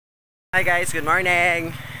Hi guys, good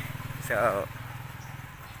morning. So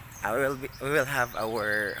we will have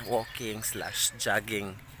our walking slash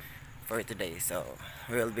jogging for today. So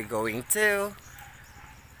we will be going to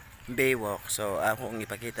Baywalk. So akong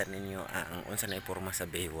ipakita ninyo ang unsa na iporma sa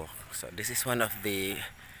Baywalk. So this is one of the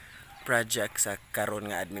projects sa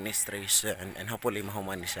karon nga administration, and hopefully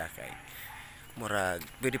mahuman ni siya kay murag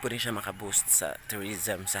pwede po rin siya makaboost sa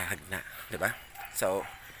tourism sa Hagna, di ba? So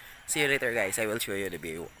see you later guys. I will show you the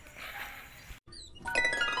Baywalk.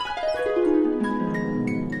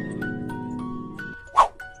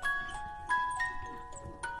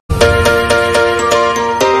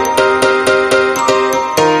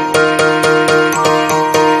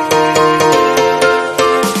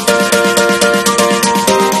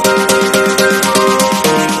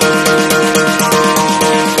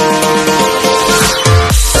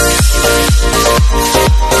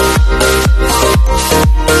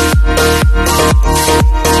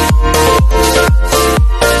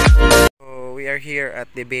 Here at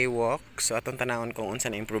the Baywalk. So atong tanawon kung unsa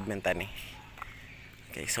na improvement ani.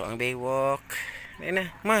 Okay, so ang Baywalk. Ayun na,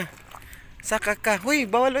 ma. Saka ka. Huy,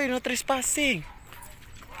 bawal oy, no trespassing.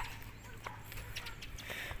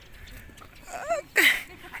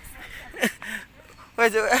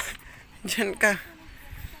 Wajo. Diyan ka.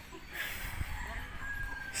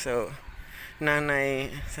 So nanay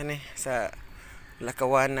sa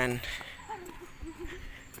lakawanan.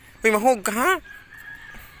 Huy, mahog ka ha?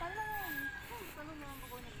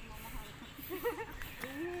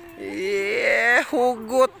 Yeah,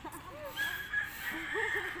 hugot.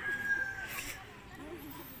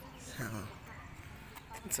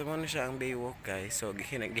 So mo na siya ang Baywalk guys. So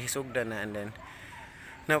gihisugdan na, and then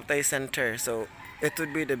now tayo center. So it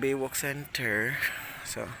would be the Baywalk center.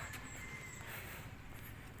 So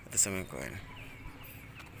ito sa mga kuhan.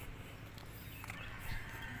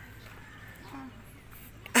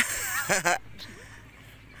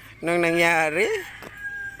 Nung nangyari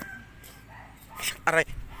aray.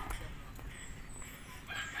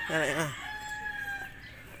 Aray ah.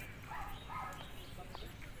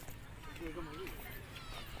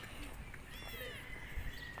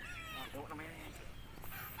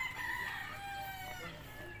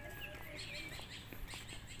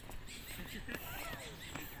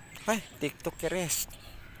 Ay, TikTok keres.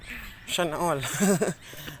 Siya na all.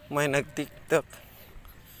 May nag-TikTok.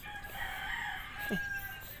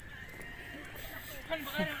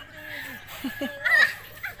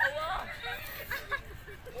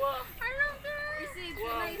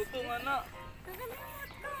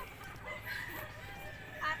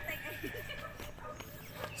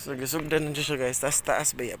 So gisugdan na siya guys.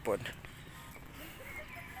 Taas ba yapon?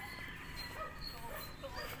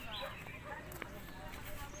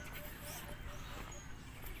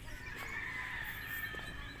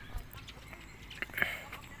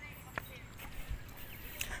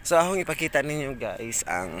 So akong ipakita ninyo guys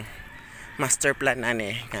ang master plan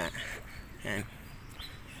ani nga. Yan.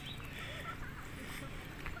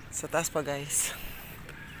 Sa taas pa guys.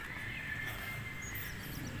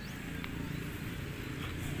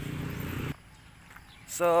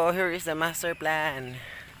 So here is the master plan.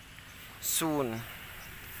 Soon.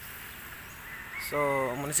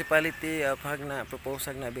 So municipality of Hagna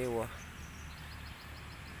propose na Baywalk.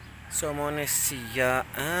 So muna siya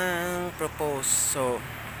ang propose. So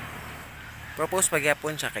propose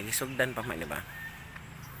pagyapon siya kay isugdan pa man, di ba?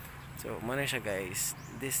 So muna siya guys.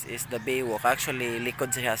 This is the Baywalk. Actually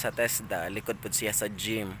likod siya sa TESDA, likod pud siya sa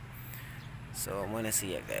gym. So muna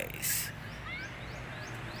siya guys.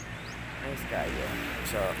 Nice kayo.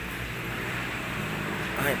 So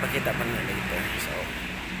okay, pakita pa na later. So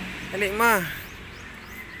dali ma.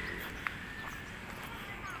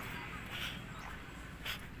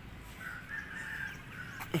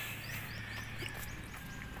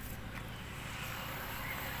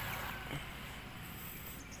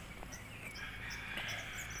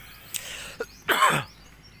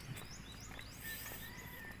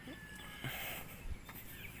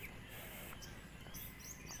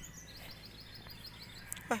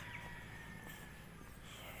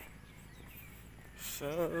 So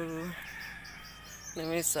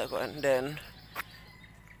namiss ako, and then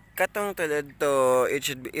katong tulad to,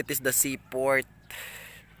 it is the seaport.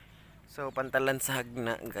 So pantalan sa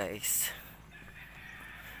Hagna guys.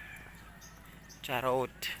 Charot.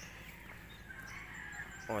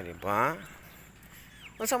 O diba?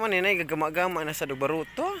 Unsa man ninay gagama-gama na sa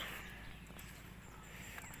Dubaruto?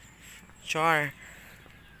 Char.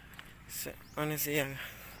 So, ano siya?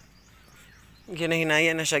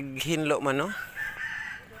 Ginahinaya na siya hinlo man, no?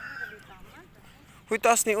 Uy,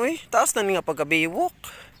 taas ni, uy. Taas na ni nga pagka-Baywalk.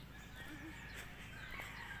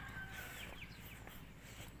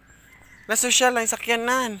 Na social lang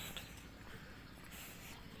sakyanan.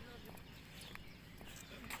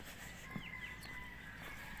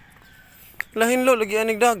 Lahin lo lagi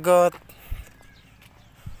anig dagat.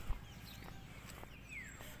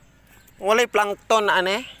 Walay plankton na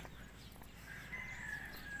ane.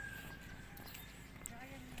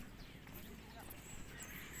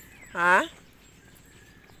 Ha?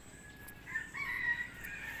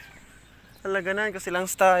 Talaga na kasi lang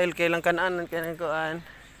style kailang kanan kailang kuan.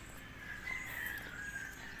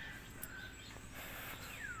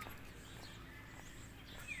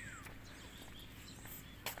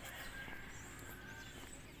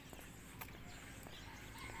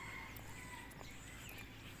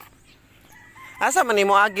 Asa man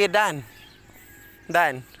nimo agi Dan?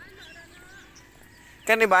 Dan.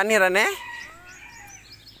 Kani ba ni rane?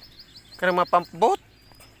 Kani mapampbot?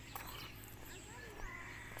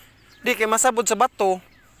 Di kay masabod sa bato.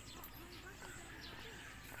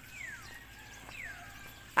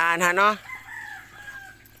 Ano?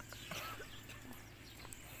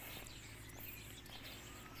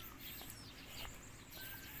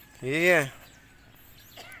 Yeah.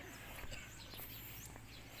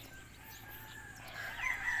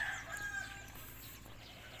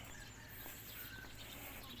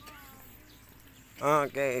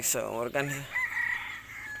 Okay, so organ.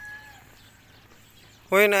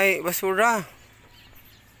 Hoy na basura.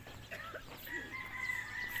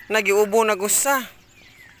 Nagiubo na gusa.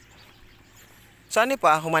 Saan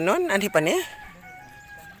pa humanon? Ani pa ni?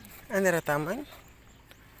 Ani ra taman?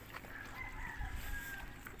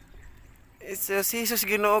 It's Jesus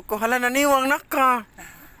Ginoo ko. Hala naniwang naka.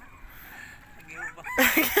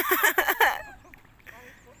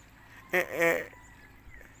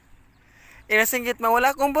 Inasinggit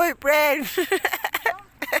mawala kong boyfriend.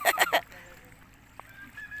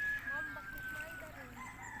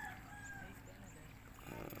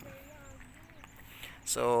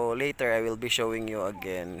 So later I will be showing you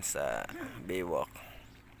again sa Baywalk.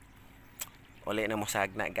 Uli na mo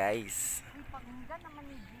sagna guys.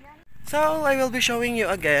 So I will be showing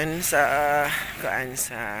you again sa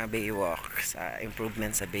Baywalk, sa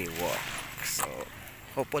improvement sa Baywalk. So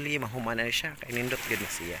hopefully mahuman na siya kay nindot gud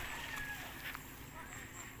na siya.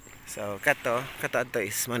 So kato adto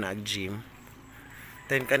is manag gym.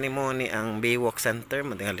 Then kanimo ni ang Baywalk Center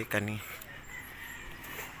madali kani.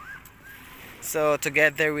 So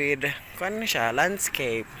together with kuan siya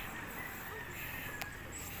landscape.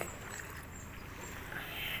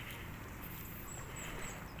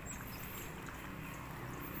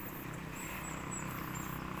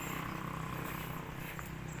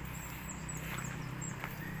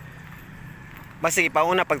 Basta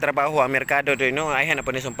ipauna pagtrabaho ang merkado doon no ay hanap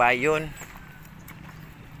ni sumpayon.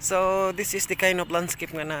 So this is the kind of landscape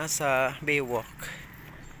nga naa sa Baywalk.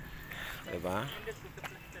 Diba?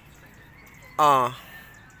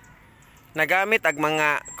 Nagamit ag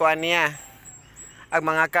mga kuan niya. Ag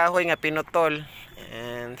mga kahoy nga pinutol.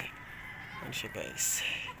 And ano siya guys.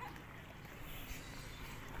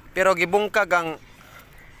 Pero gibungkag ang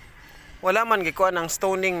wala man gikuan ang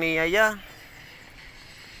stoning niya ya.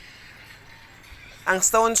 Ang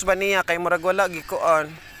stones ba niya kay murag wala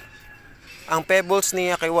gikuan. Ang pebbles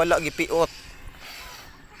niya kay wala gipiot.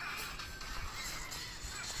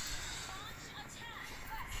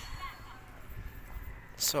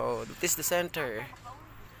 So, that is the center.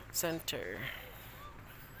 So,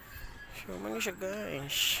 man siya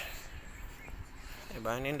guys.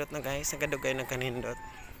 Diba, nindot na guys. Nagkadugay na kanindot.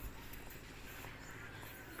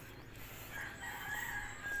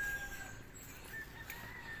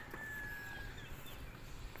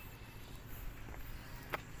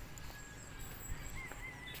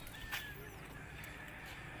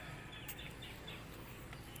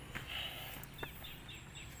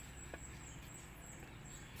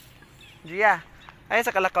 Gia, ay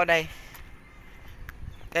sa kalakaw day.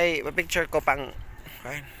 Kay, picture ko pang.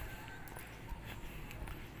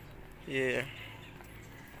 Yeah.